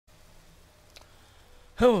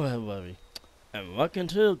Hello everybody, and welcome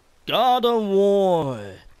to God of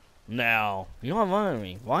War! Now, you're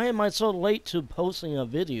wondering, why am I so late to posting a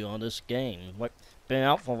video on this game? Like, been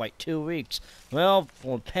out for like 2 weeks. Well,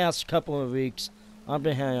 for the past couple of weeks, I've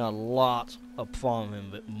been having a lot of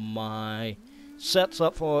problems with my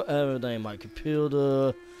setup for everything. My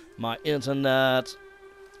computer, my internet,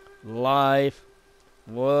 life,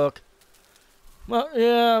 work. Well,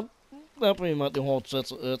 yeah. That's pretty much the whole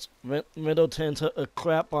gist of it. Middleton took a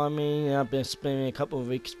crap on me, and I've been spending a couple of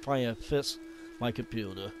weeks trying to fix my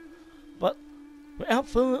computer. But without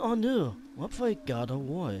further ado, we'll play God of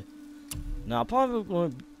War. Now, I'm probably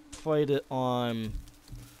going to play it on.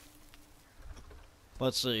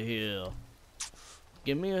 Let's see here.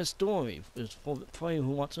 Give me a story. It's for the player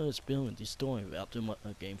who wants to experience the story without too much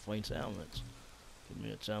gameplay elements. Give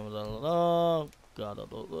me a challenge. God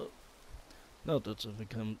of War. No, that's if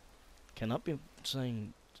it come. Cannot be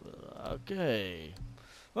saying, okay.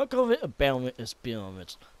 I'll go with a balance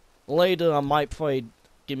experiment. Later, I might play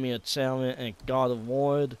Give Me a Challenge and God of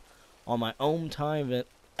War on my own time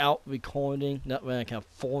without recording. That way I can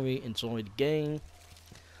fully enjoy the game.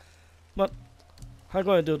 But I'm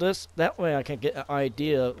going to do this. That way I can get an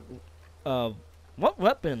idea of what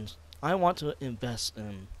weapons I want to invest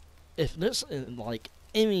in. If this is like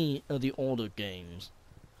any of the older games.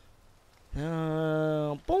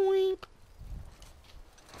 Boink.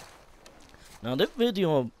 Now this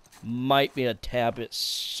video might be a tad bit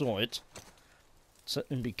short,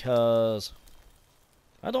 simply because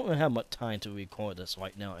I don't really have much time to record this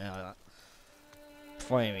right now.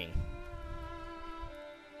 Framing,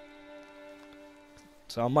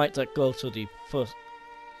 so I might just go to the first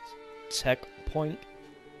checkpoint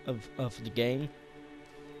of the game.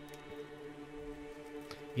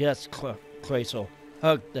 Yes, Kratos.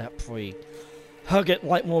 Hug that tree. Hug it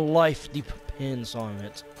like more life depends on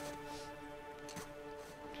it.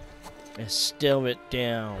 And still it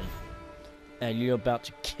down. And you're about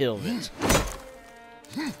to kill it.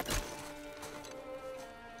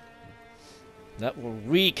 That will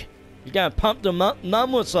reek. You gotta pump the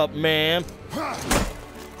numbers up, man.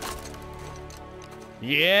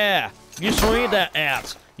 Yeah! You swing that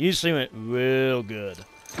ass. You swing it real good.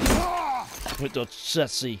 With the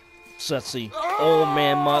sexy old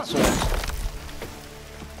man muscles.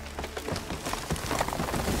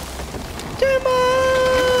 Timber!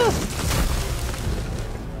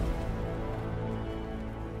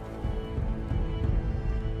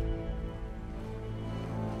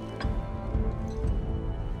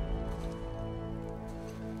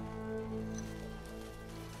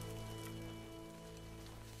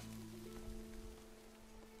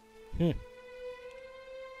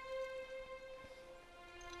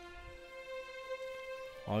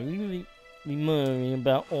 Are you remembering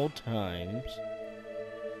about old times?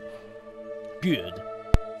 Good.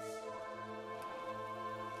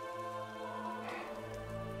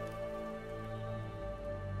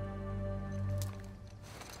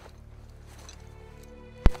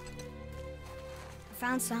 I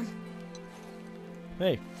found some.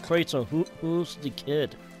 Hey, Kratos, who's the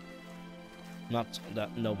kid? Not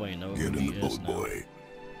that nobody knows who he is now. Boy.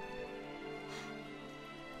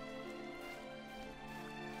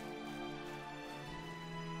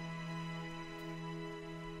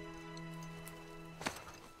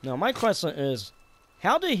 Now my question is,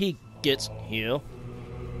 how did he get here?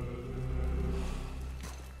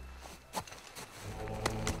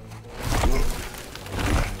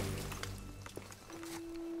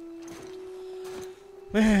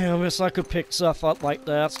 Man, I wish I could pick stuff up like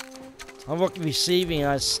that. I work receiving,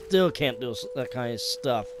 I still can't do that kind of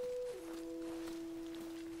stuff.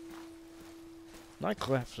 Not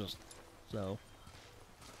crafters, though.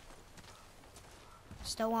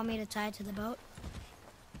 Still want me to tie it to the boat?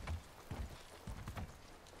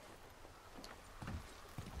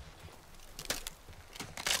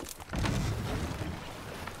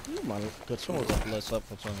 My controls are less up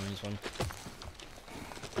for some reason.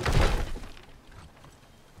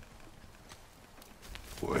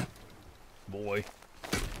 Boy.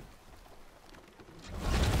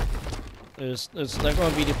 Is that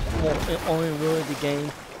gonna be the only word of the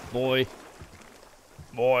game? Boy.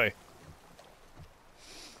 Boy.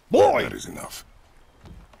 Boy! That is enough.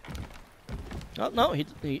 Oh, no,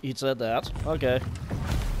 he said that. Okay.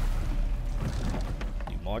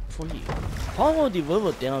 The Mark 3. Follow the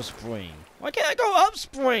river downstream. Why can't I go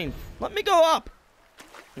upstream? Let me go up!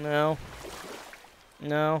 No.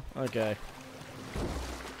 No? Okay.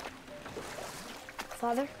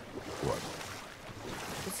 Father? What?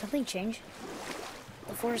 Did something change?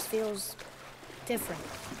 The forest feels different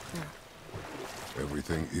now.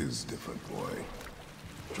 Everything is different, boy.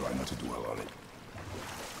 Try not to dwell on it.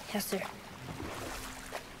 Yes, sir.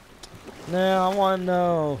 Now I wanna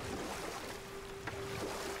know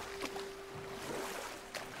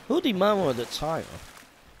who the man with the tire?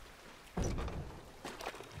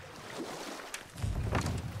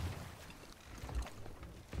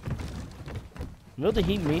 Where did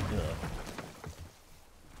he meet her?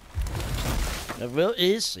 Now, where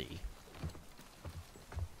is he?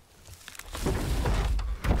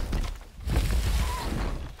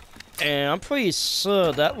 And I'm pretty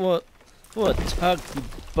sure that would tug the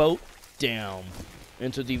boat down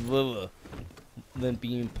into the river than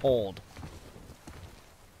being pulled.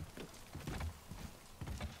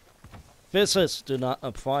 Physics do not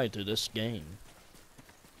apply to this game.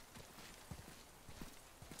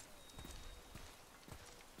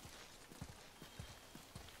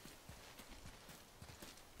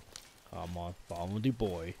 Come on, follow the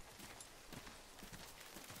boy.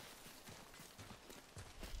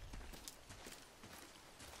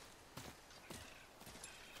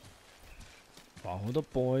 Follow the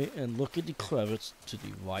boy and look at the credits to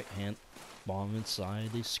the right hand bottom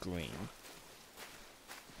inside the screen.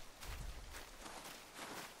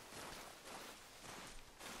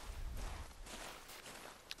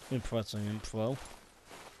 Impressive info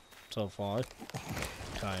so far.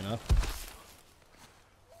 Kinda.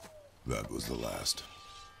 That was the last.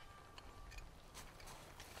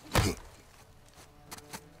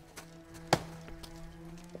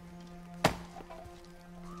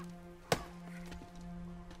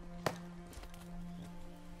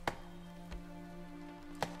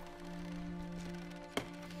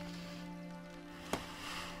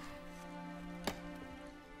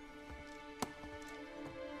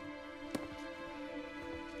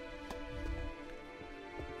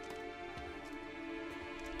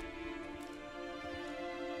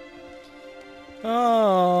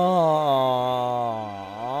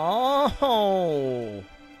 Oh,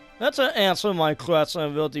 that's an answer to my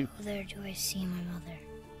question. Will the Whether do I see my mother?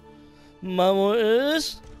 mother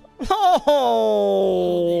is? Whether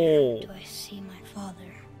Oh, do I see my father?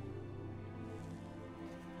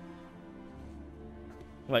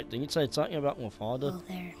 wait, did you say something about my father? Oh,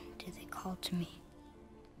 there do they call to me?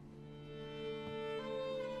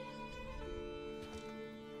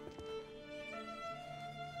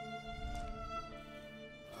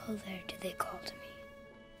 Oh, there do they call to me?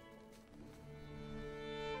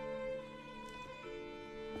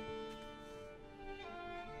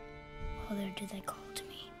 Oh, there do they call to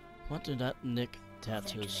me? What did that Nick Oh, there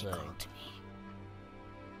tattoo do say? they call to me?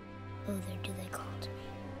 Oh, there do they call to me?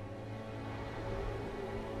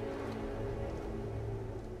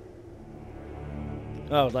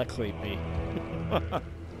 Oh, that creepy.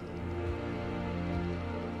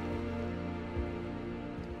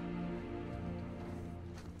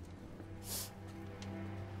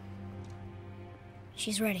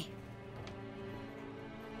 She's ready.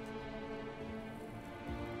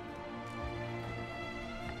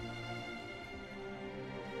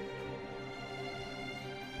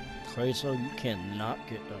 Kratos, you cannot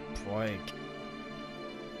get a break.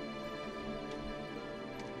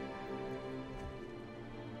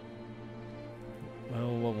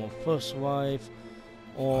 Well, first wife,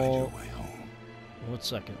 Find your or way home. what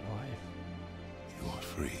second wife? You are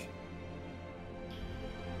free.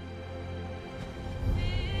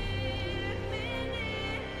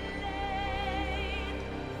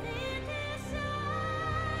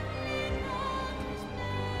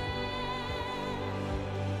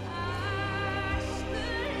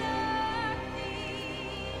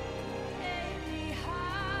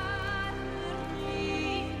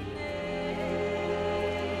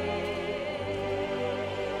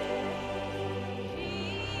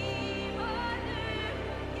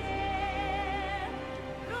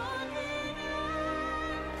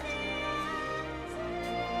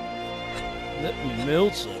 That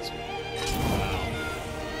melts it. Wow.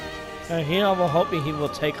 And here I was hoping he will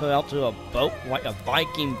take her out to a boat, like a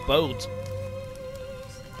Viking boat.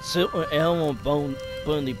 Silver Elm will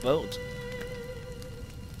burn the boat.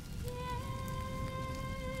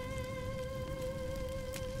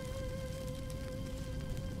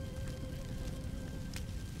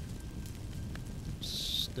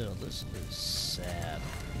 Still, this is sad.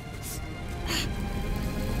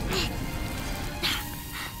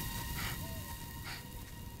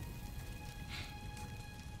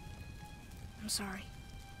 I'm sorry.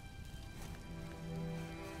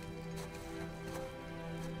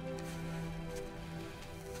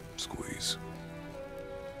 Squeeze.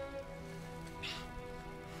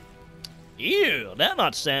 Ew, that's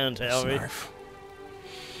not sanitary. This knife.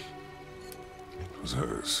 It was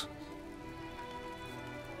hers.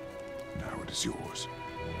 Now it is yours.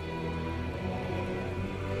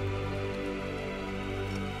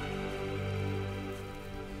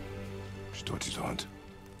 She taught you to hunt.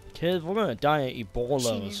 Kid, we're gonna die of Ebola She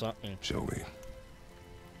or knew. something. Show me.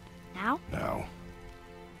 Now? Now.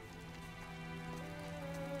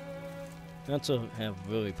 That's to have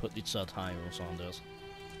really put the subtitles on this.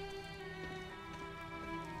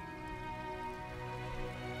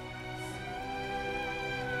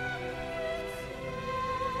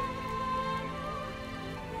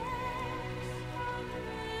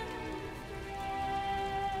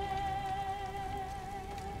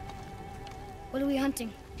 What are we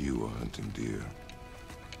hunting? You are hunting deer.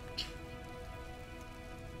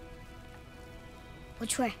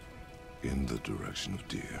 Which way? In the direction of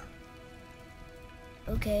deer.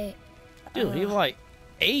 Okay, Dude, he like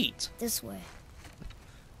 8. this way.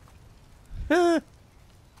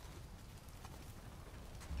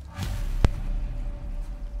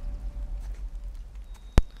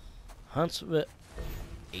 Hunts with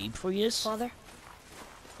 8 for years? Father,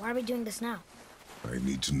 why are we doing this now? I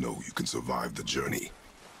need to know you can survive the journey.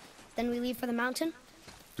 Then we leave for the mountain?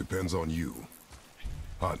 Depends on you.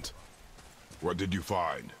 Hunt. What did you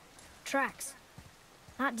find? Tracks.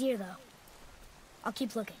 Not deer, though. I'll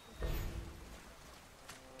keep looking.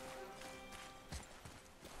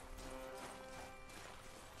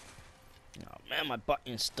 Oh man, my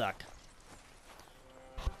button's stuck.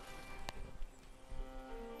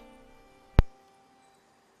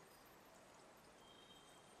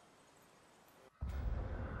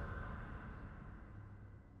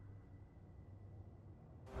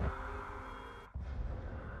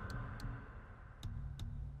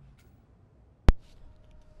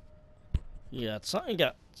 Yeah, something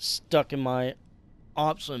got stuck in my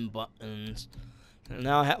option buttons. And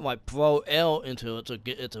now I have to throw L into it to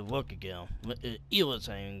get it to work again. It's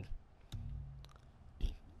irritating.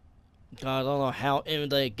 I don't know how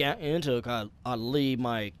they got into it, because I leave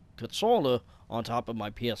my controller on top of my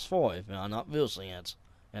PS4 if I'm not using it.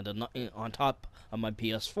 And then on top of my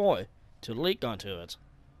PS4 to leak onto it.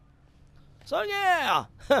 So yeah!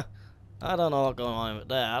 I don't know what's going on with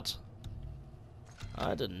that.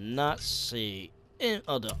 I did not see any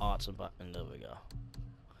other option button. There we go.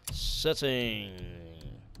 Setting.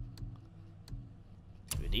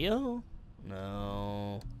 Video?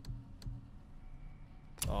 No.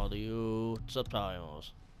 Audio.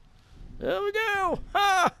 Subtitles. There we go!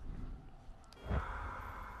 Ha!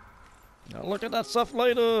 Now look at that stuff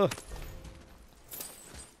later.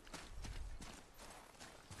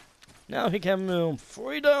 Now he can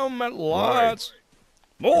freedom at last.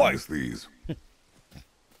 Boy! Miss these.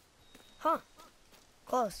 Huh.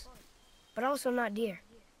 Close. But also not deer.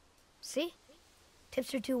 See?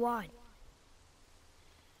 Tips are too wide.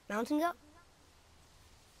 Mountain goat?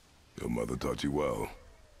 Your mother taught you well.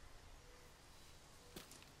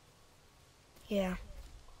 Yeah.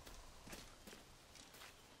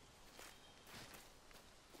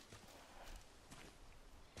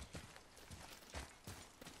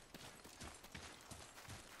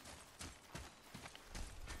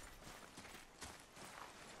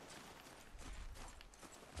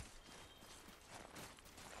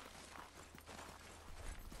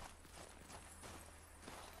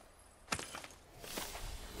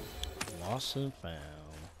 Lost and found.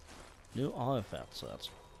 New artifact sets.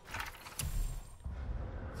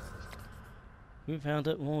 We found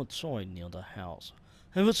that one toy near the house.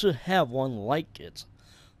 I wish to have one like it.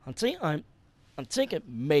 I think it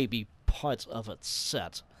may be parts of its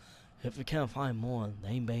set. If we can't find more,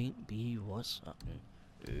 they may be worth something.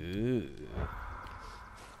 Ooh.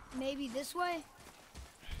 Maybe this way?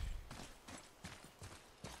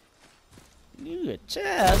 You a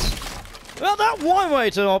chest? Well, that one way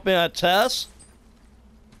to open a chest.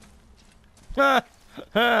 Ha!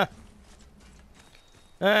 Ha!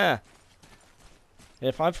 Ah.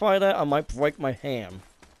 If I try that, I might break my hand.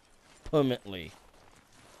 Permanently.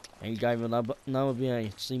 And you guys will never be able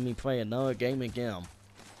to see me play another game again.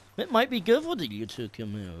 It might be good for the YouTube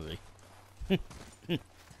community.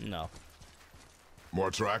 No. More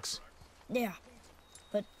tracks? Yeah.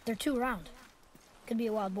 But they're too round. Could be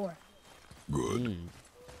a wild boar. Good.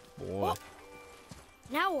 Boy.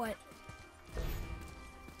 Now what?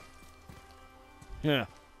 Yeah.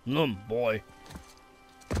 Boy.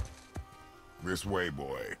 This way,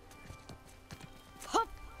 boy. Hup!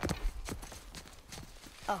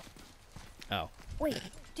 Oh. Oh. Wait.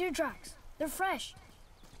 Deer tracks. They're fresh.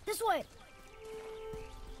 This way.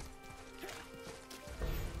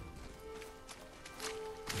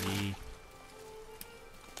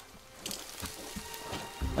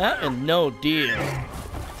 That is no deal.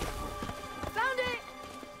 Found it!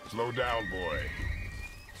 Slow down, boy.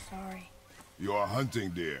 Sorry. You are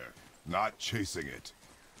hunting deer, not chasing it.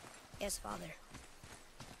 Yes, Father.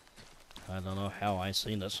 I don't know how I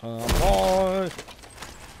seen this, huh, boy?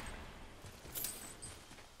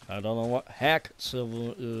 I don't know what hack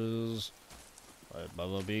silver is. It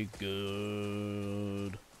better be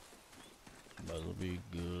good. Better be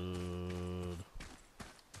good.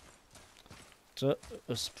 Just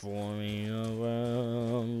exploring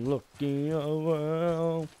around, looking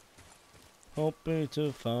around, hoping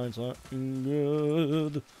to find something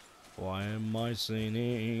good. Why am I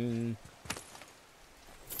singing?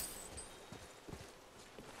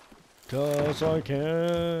 'Cause I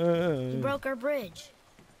can. You broke our bridge.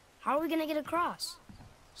 How are we gonna get across?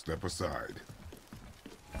 Step aside.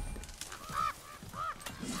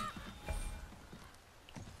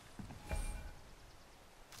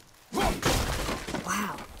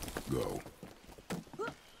 Wow. Go.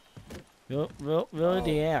 Really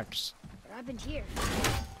the axe. What happened here?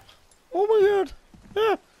 Oh my god!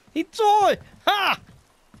 Ah, he died! Ha!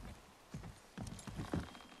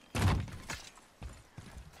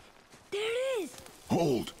 There it is!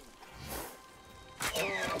 Hold.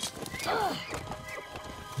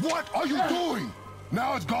 What are you doing?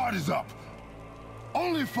 Now his guard is up.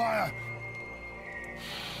 Only fire.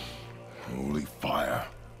 Only fire.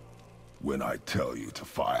 When I tell you to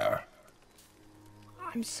fire.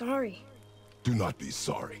 I'm sorry. Do not be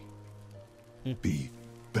sorry. Be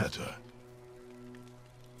better.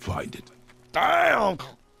 Find it. Damn!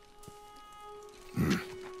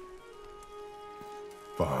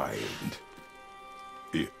 Find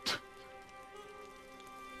it.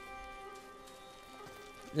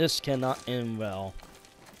 This cannot end well.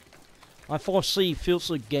 I foresee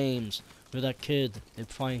future games where that kid is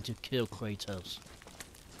trying to kill Kratos.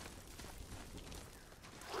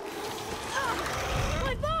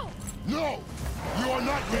 My bow! No! You are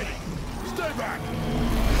not ready! Stay back!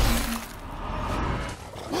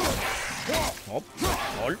 Oh,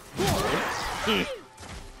 oh.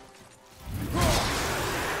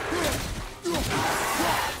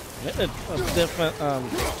 A different,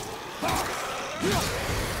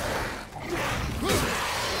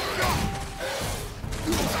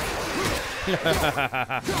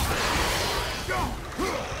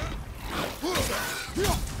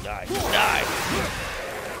 Die, die!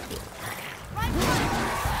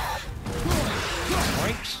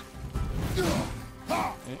 Franks?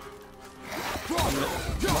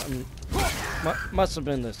 Must have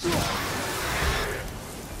been this.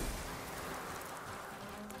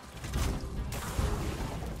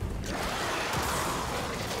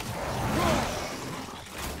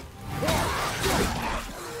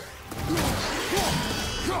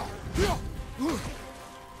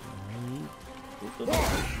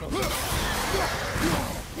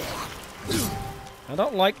 I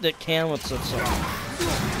don't like that canvas that's I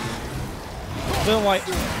feel like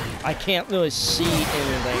I can't really see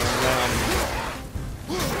anything around me.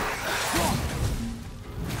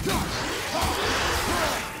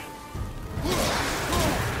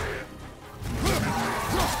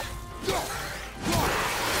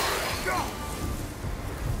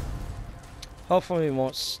 Hopefully it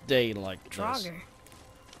won't stay like this. Draugr.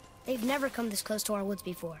 They've never come this close to our woods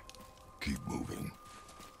before. Keep moving.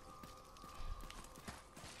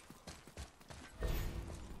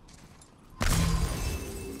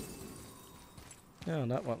 No,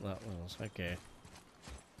 not what that was. Okay.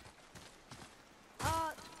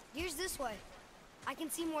 Here's this way. I can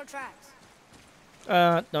see more tracks.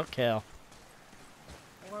 Don't care.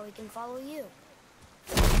 Or we can follow you.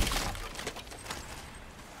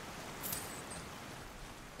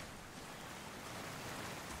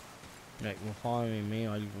 Like, you're following me?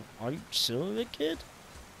 Are you silly, kid?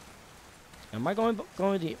 Am I going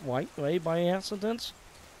the right way by accident?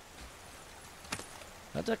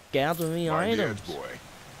 That's a gathering Find the items. edge, boy.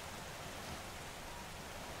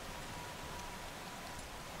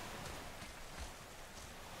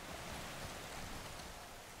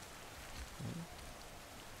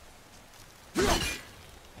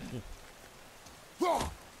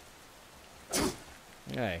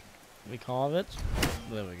 Hey, we carve it.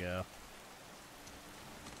 There we go.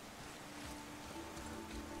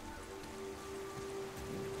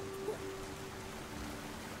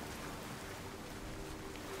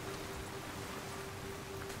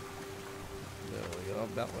 There we go.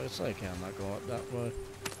 Up that way. So I cannot go up that way.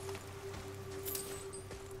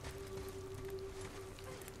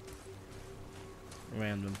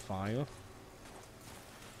 Random fire.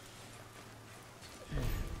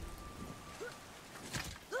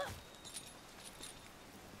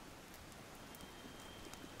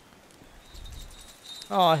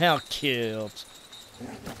 Oh, how cute.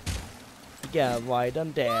 You got right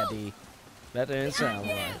on daddy. That didn't sound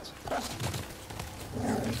right.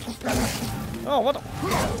 Oh, what the?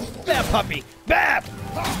 Bad puppy! Bad!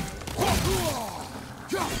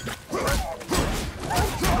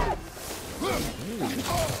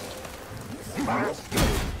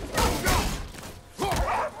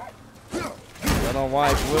 I don't know why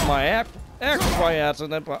I with my axe by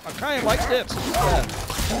accident, but I kind of like this. Yeah.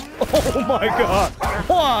 Oh my god!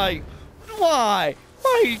 Why? Why?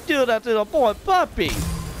 Why you do that to the poor puppy?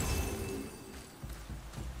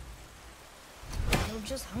 They were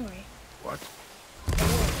just hungry. What?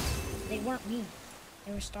 They weren't mean.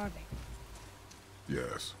 They were starving.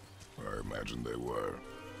 Yes, I imagine they were.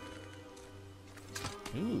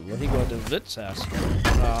 Ooh, what are you gonna do with this house?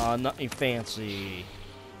 Nothing fancy.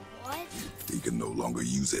 What? He can no longer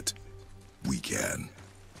use it. We can.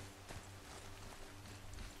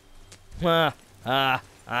 That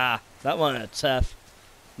wasn't a tough.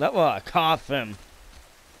 That was a coffin.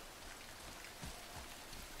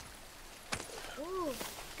 Ooh,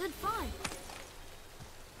 good find.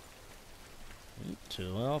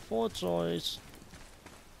 2 out of 4 toys.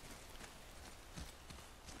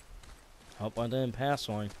 Hope I didn't pass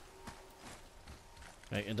one.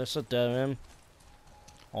 Wait, this a dead end?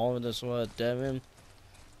 All of this was a dead end?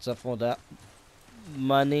 Except for that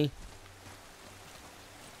money.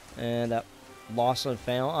 And that lost and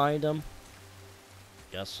found item?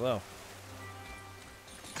 Guess so.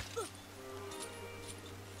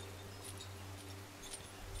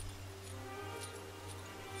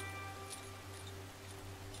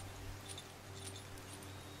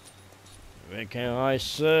 Where can I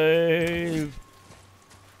save?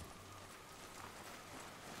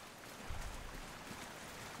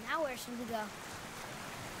 Now where should we go?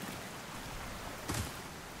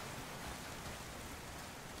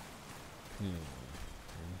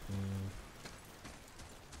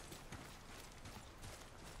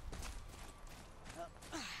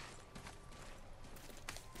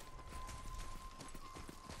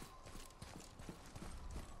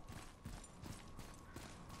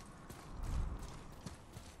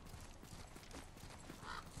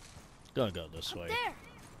 Gonna go this way. There.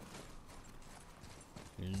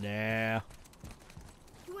 Nah.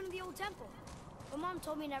 You went to the old temple. But Mom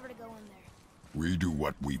told me never to go in there. We do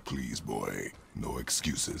what we please, boy. No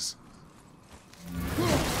excuses.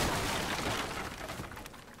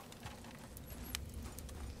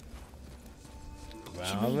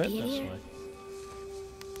 Round it this way.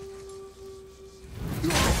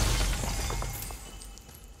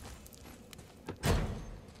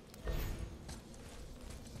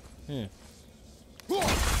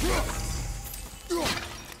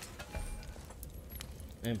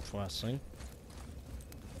 Interesting.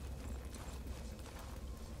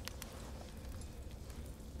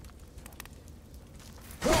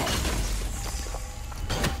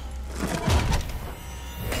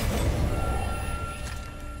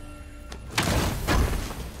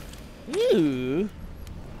 Ew.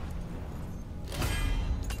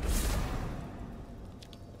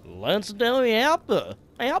 Legendary apple.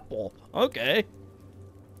 Apple. Okay.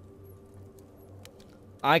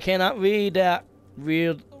 I cannot read that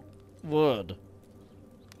weird word.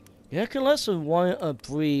 You can listen one of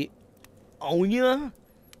 3 Onya?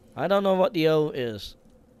 I don't know what the O is.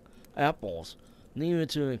 Apples.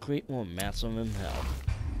 Needed to increase more maximum health.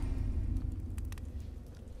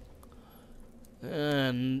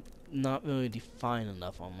 And not really defined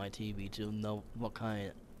enough on my TV to know what kind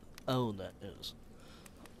of O that is.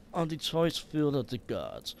 On the choice field of the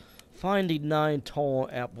gods, find the 9 tall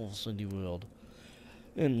apples in the world.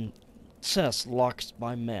 And chest locked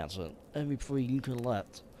by magic. Every 3 you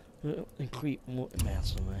collect will increase more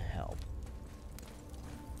maximum health.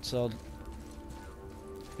 So,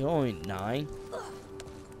 you're only 9?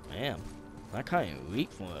 Man, that kind of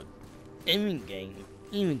weak for an any game,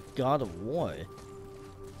 even God of War.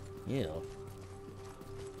 Yeah.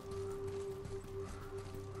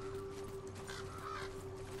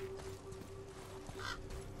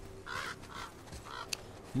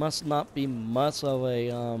 Must not be much of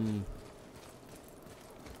a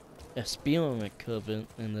experiment curve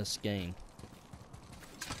in this game.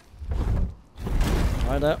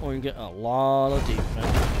 By that one you get a lot of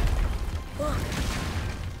defense.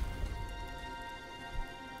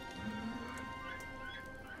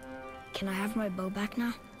 Can I have my bow back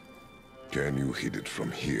now? Can you hit it from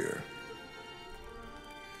here?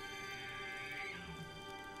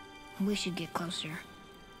 We should get closer.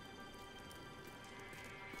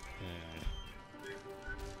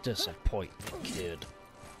 Disappointment, kid.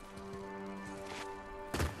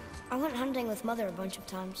 I went hunting with Mother a bunch of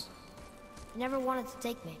times. She never wanted to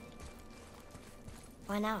take me.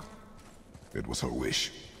 Why now? It was her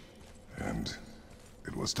wish. And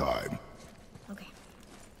it was time. Okay,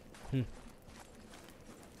 And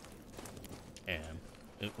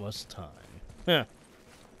it was time. Huh.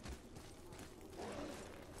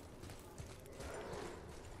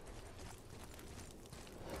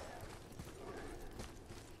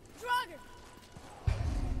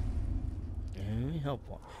 Enemy help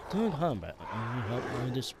one. During combat, enemy help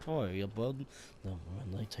one destroy above them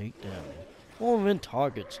when they take damage. Or when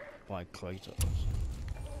targets by Kratos.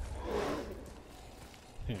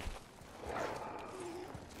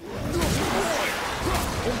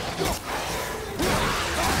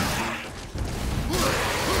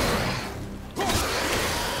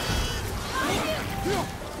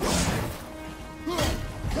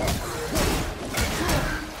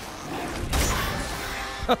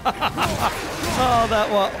 Oh, that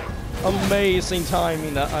was amazing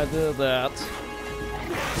timing that I did that.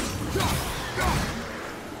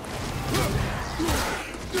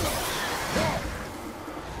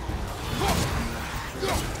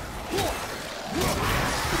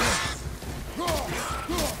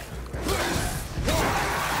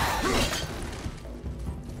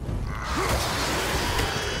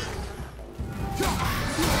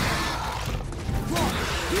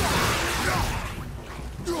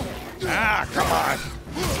 Ah, come on!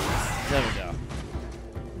 There we go.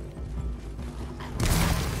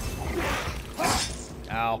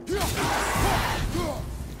 Ow.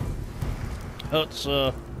 Hurts,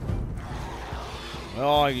 where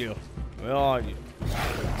are you? Where are you?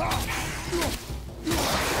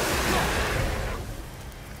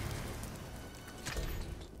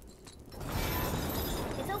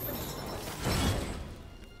 It's open.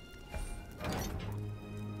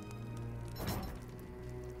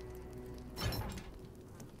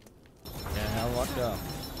 Yeah, locked up.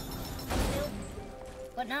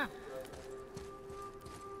 What now?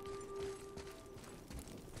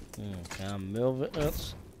 Can I move it?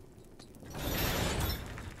 It's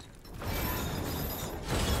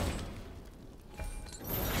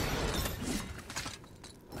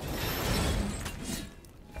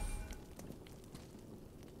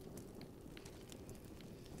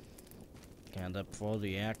can I throw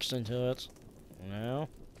the axe into it? No.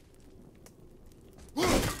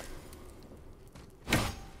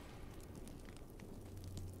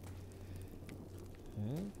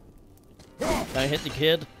 Can I hit the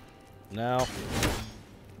kid? No. Up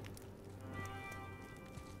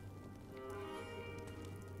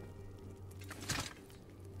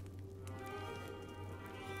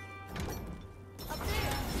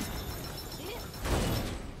there. See it?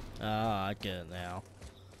 Ah, I get it now.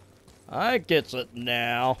 I gets it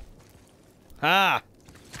now. Ha!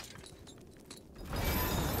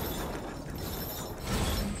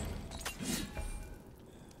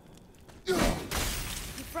 You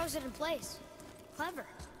froze it in place. Clever.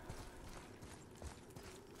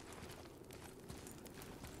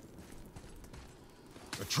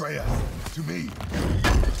 Atreus, to me.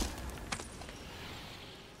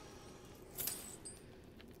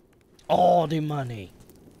 All the money.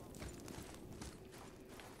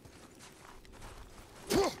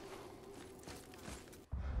 Is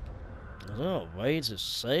there a way to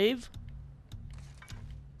save?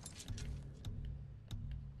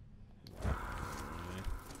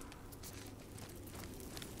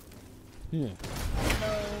 Nice.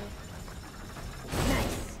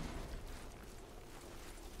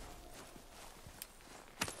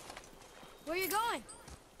 Where are you going?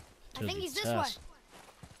 I To think the he's this way. test.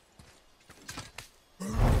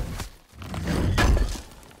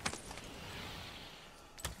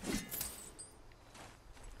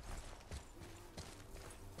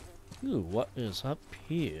 Ooh, what is up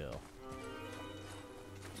here?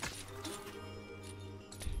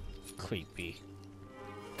 Creepy.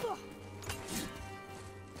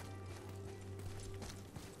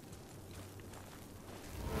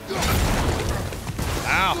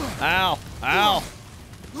 Ow! Ow! Ow!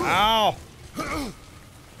 Ow!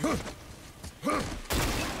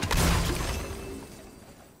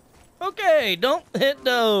 Okay, don't hit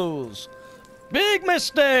those. Big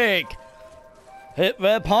mistake! Hit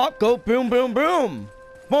red pop, go boom, boom, boom!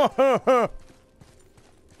 What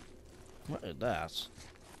is that?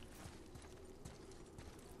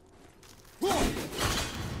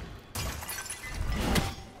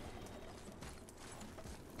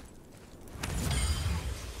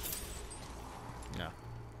 No.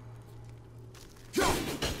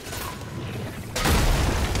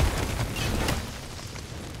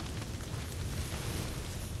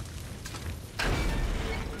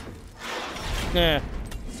 Yeah.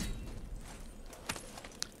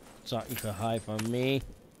 Thought you could hide from me.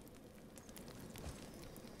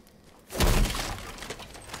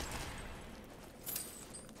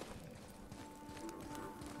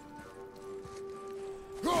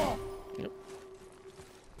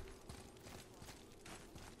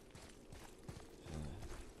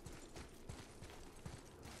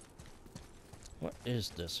 is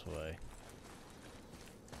this way?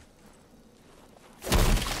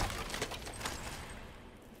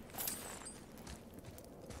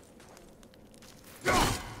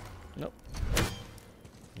 Nope.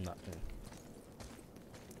 Nothing.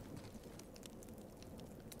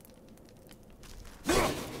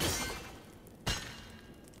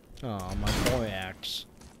 Oh, my boy axe.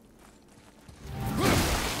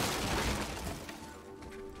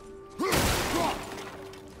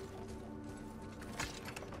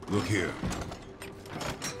 Look here.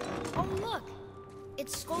 Oh, look!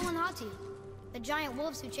 It's Skull and Hati, the giant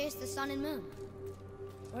wolves who chase the sun and moon.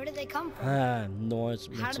 Where did they come from? Ah, Norse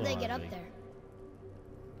How did they get up mythology. there?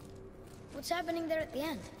 What's happening there at the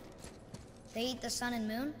end? They eat the sun and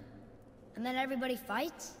moon? And then everybody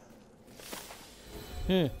fights?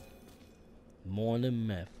 More than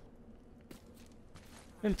myth.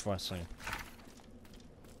 Interesting.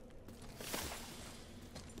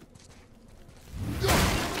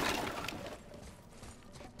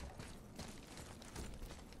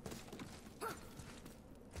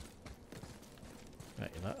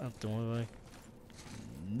 Wait, is that up the way?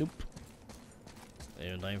 Nope.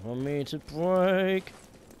 Anything for me to break?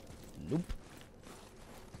 Nope.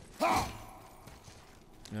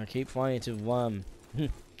 I keep trying to run.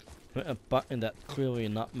 Hit a button that's clearly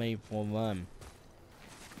not made for run.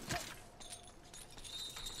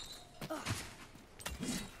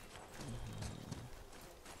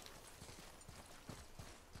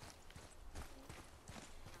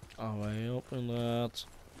 Alright, open that.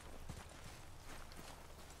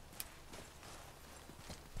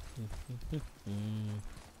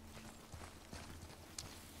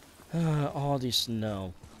 All the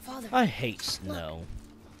snow. Father, I hate snow.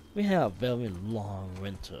 We have a very long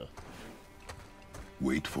winter.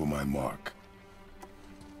 Wait for my mark.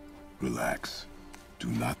 Relax. Do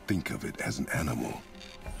not think of it as an animal.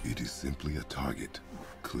 It is simply a target.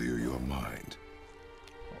 Clear your mind.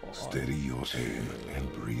 Steady your aim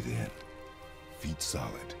and breathe in. Feet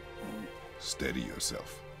solid. Steady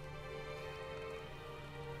yourself.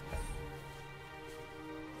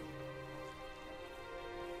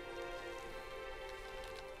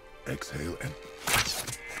 Exhale and...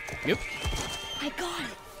 Yep. I got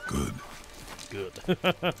it. Good. Good.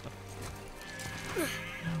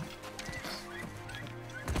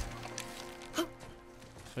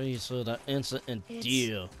 Face for the instant and It's-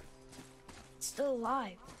 deal. It's still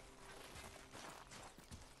alive.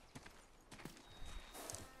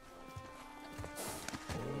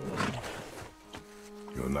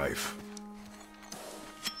 Your knife.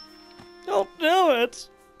 Don't do it!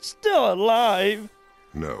 Still alive!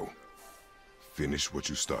 No. Finish what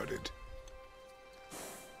you started.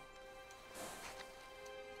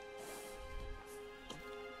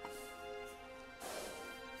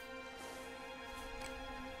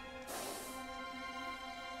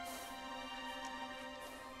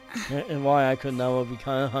 And why I could never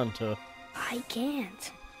become a hunter. I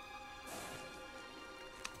can't.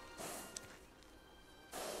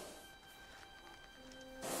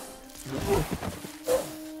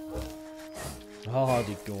 How's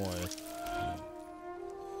it going?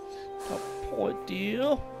 Oh, poor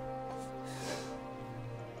dear.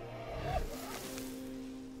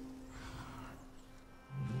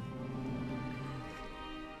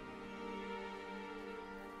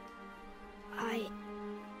 I...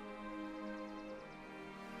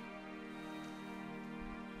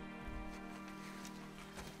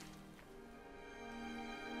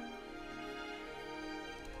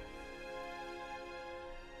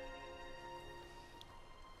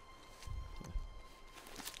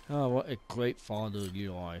 Oh, what a great father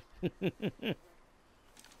you are.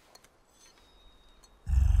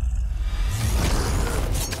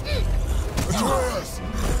 Atreus!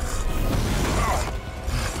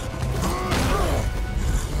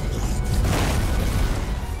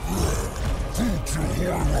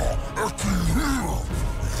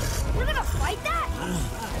 We're gonna fight that?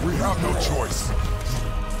 We have no choice.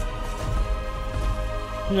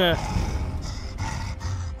 Nah.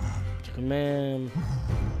 To command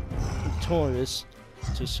Taurus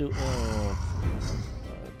to suit.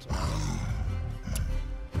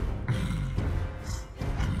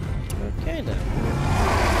 Okay then.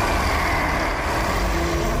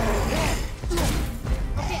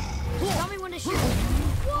 Okay, tell me when to shoot.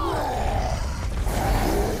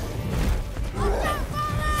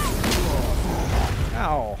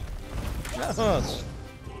 Ow. That hurts.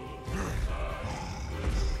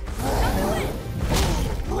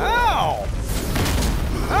 Ow!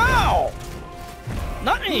 Ow!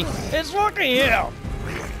 Nothing! It's working here!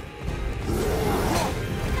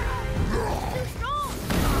 Too strong.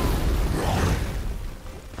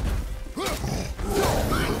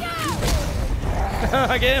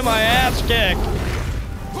 I get my ass kicked.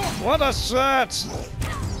 What a set.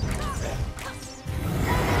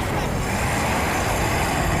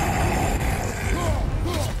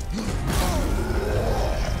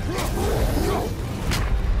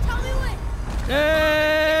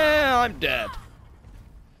 Yeah, I'm dead.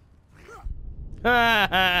 Ha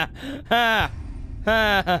ha ha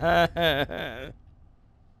ha ha ha.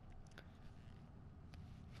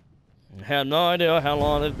 I have no idea how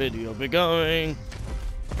long this video will be going.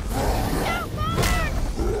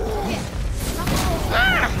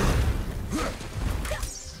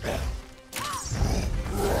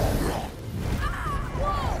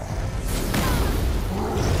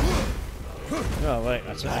 Oh wait,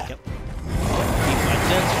 that's it. I can keep my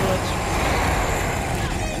dense foot.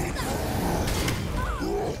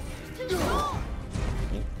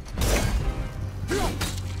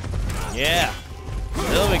 Yeah,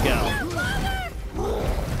 there we go.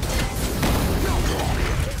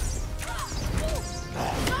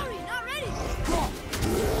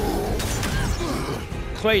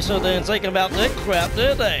 Tracer didn't think about that crap,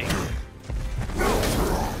 did they?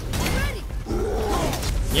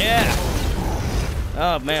 Yeah.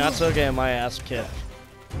 Oh man, I still getting my ass kicked.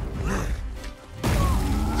 Keep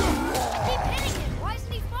hitting him. Why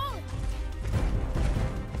isn't he falling?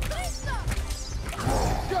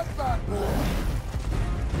 Get back!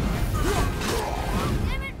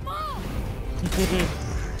 Damn it, fall!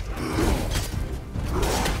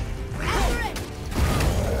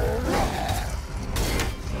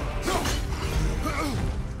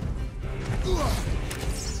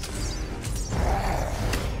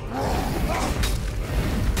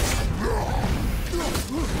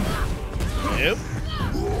 Yep.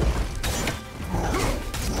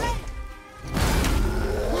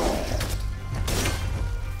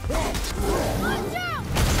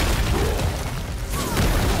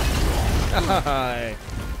 Hi.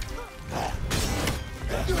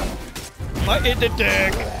 I hit the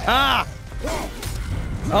dick. Ah!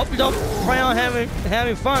 Hope you don't plan on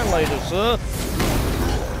having fun later, sir.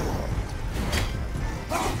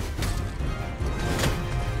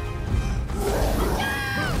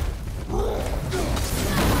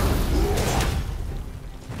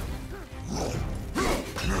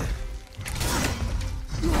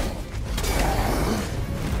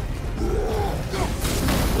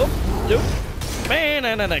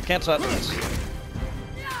 Man, I can't stop this.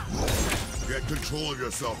 Get control of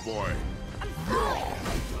yourself, boy.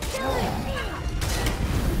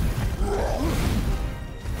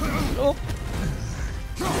 Oh.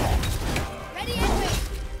 Ready and wait.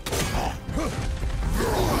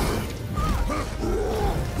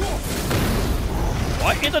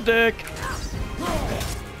 Right in the dick.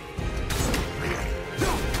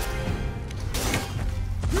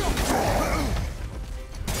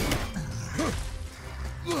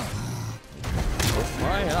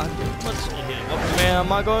 Let's see here. What man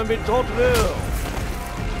am I going to be told to do?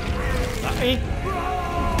 Not me.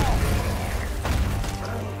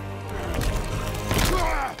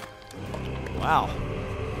 Wow.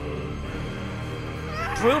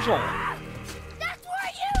 Brutal. That's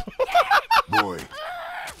where you Boy.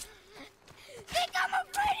 think I'm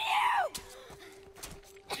afraid of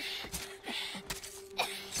you!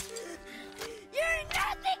 You're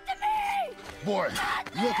nothing to me! Boy,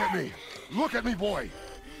 look at me. Look at me, boy.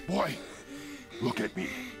 Boy, look at me.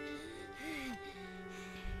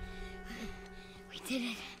 We did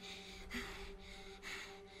it.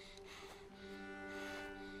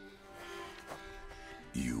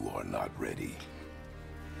 You are not ready.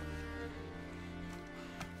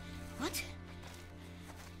 What?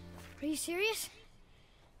 Are you serious?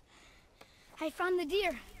 I found the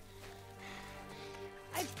deer.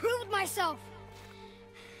 I proved myself.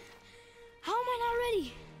 How am I not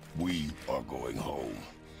ready? We are going home.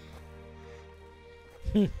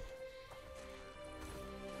 I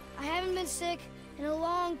haven't been sick in a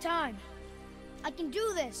long time. I can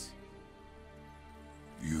do this.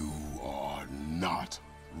 You are not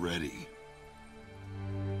ready.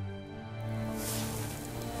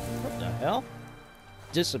 What the hell?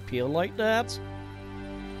 Disappear like that?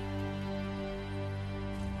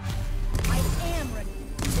 I am ready.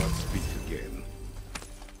 Do not speak again.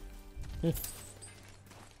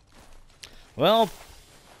 Well,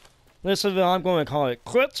 this is I'm going to call it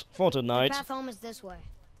quits for The tonight. path home is this way.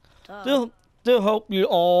 Duh. Do hope you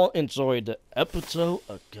all enjoyed the episode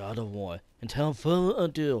of God of War. Until further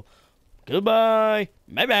ado, goodbye,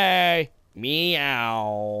 bye bye,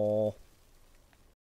 meow.